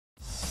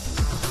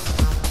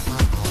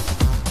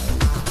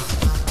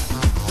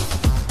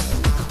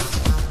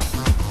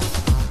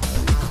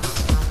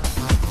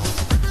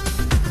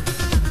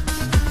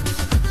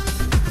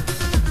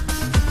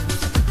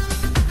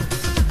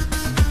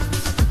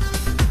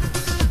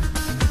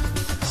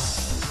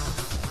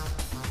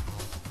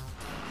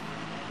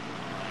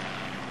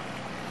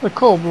The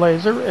Kolb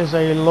Laser is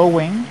a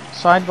low-wing,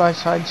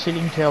 side-by-side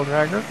seating tail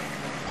dragger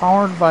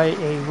powered by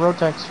a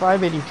Rotax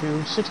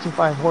 582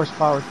 65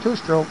 horsepower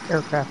two-stroke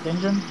aircraft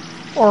engine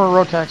or a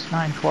Rotax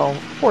 912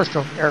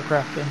 four-stroke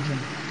aircraft engine.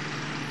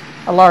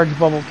 A large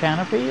bubble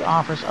canopy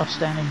offers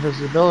outstanding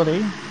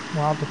visibility,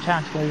 while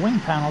detachable wing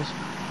panels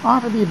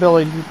offer the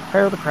ability to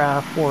prepare the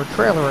craft for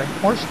trailering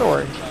or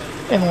storage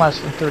in less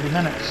than 30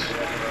 minutes.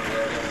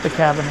 The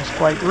cabin is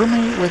quite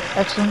roomy with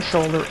excellent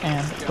shoulder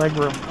and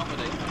legroom.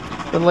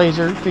 The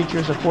Laser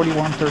features a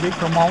 4130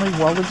 chromoly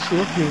welded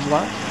steel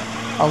fuselage,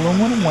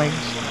 aluminum wings,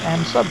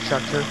 and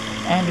substructure,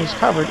 and is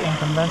covered in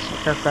conventional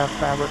aircraft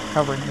fabric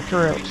covering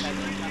materials.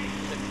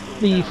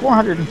 The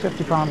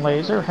 450-pound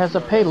Laser has a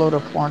payload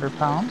of 400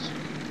 pounds,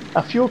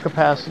 a fuel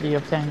capacity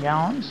of 10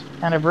 gallons,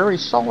 and a very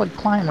solid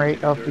climb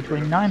rate of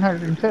between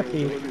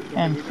 950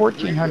 and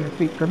 1400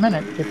 feet per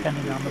minute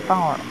depending on the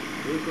power.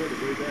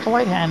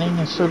 Flight handling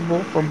is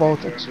suitable for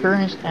both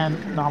experienced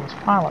and novice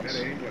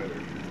pilots.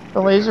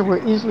 The Laser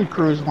will easily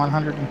cruise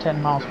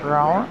 110 miles per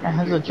hour and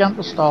has a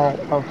gentle stall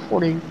of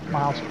 40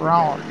 miles per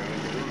hour.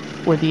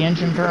 With the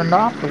engine turned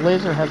off, the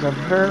Laser has a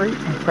very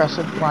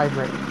impressive glide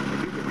rate.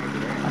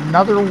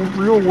 Another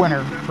real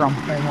winner from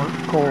Homer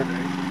Kolb.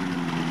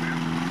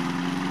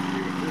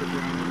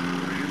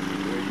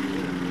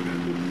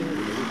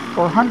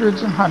 For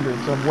hundreds and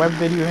hundreds of web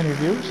video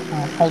interviews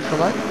on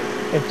ultralight,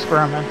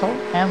 experimental,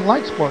 and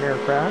light sport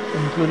aircraft,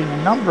 including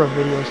a number of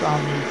videos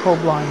on the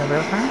Kolb line of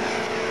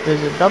aircraft,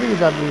 visit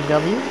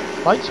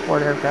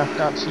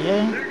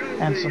www.lightsportaircraft.ca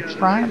and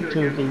subscribe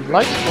to the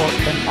Light Sport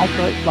and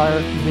Ultralight Flyer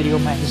video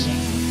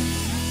magazine.